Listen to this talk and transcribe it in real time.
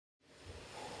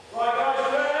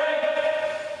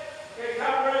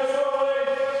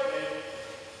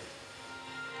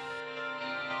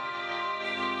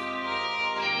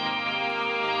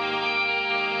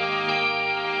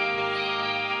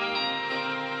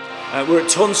We're at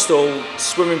Tunstall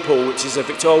Swimming Pool, which is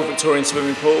a old Victorian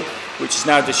swimming pool, which is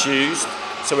now disused.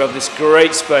 So we have this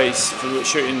great space for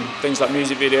shooting things like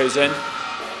music videos in.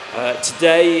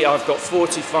 Today I've got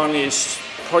 40 final year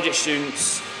project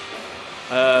students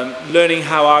learning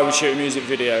how I would shoot a music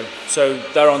video. So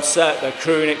they're on set, they're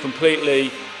crewing it completely,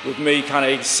 with me kind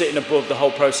of sitting above the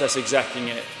whole process, execing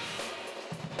it.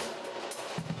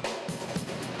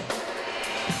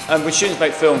 And when students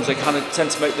make films, they kind of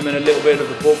tend to make them in a little bit of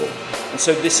a bubble. And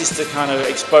so this is to kind of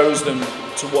expose them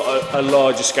to what a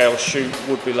larger scale shoot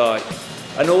would be like.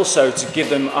 And also to give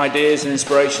them ideas and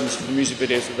inspirations for the music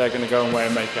videos that they're going to go away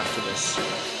and make after this.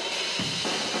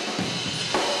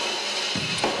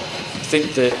 I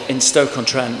think that in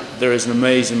Stoke-on-Trent there is an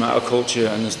amazing amount of culture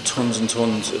and there's tons and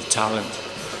tons of talent.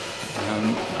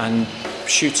 And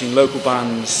shooting local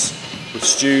bands with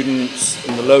students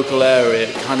in the local area,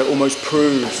 it kind of almost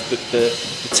proves that the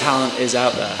talent is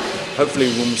out there. Hopefully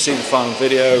when we see the final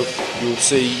video, you'll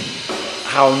see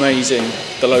how amazing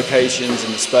the locations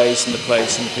and the space and the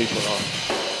place and the people are.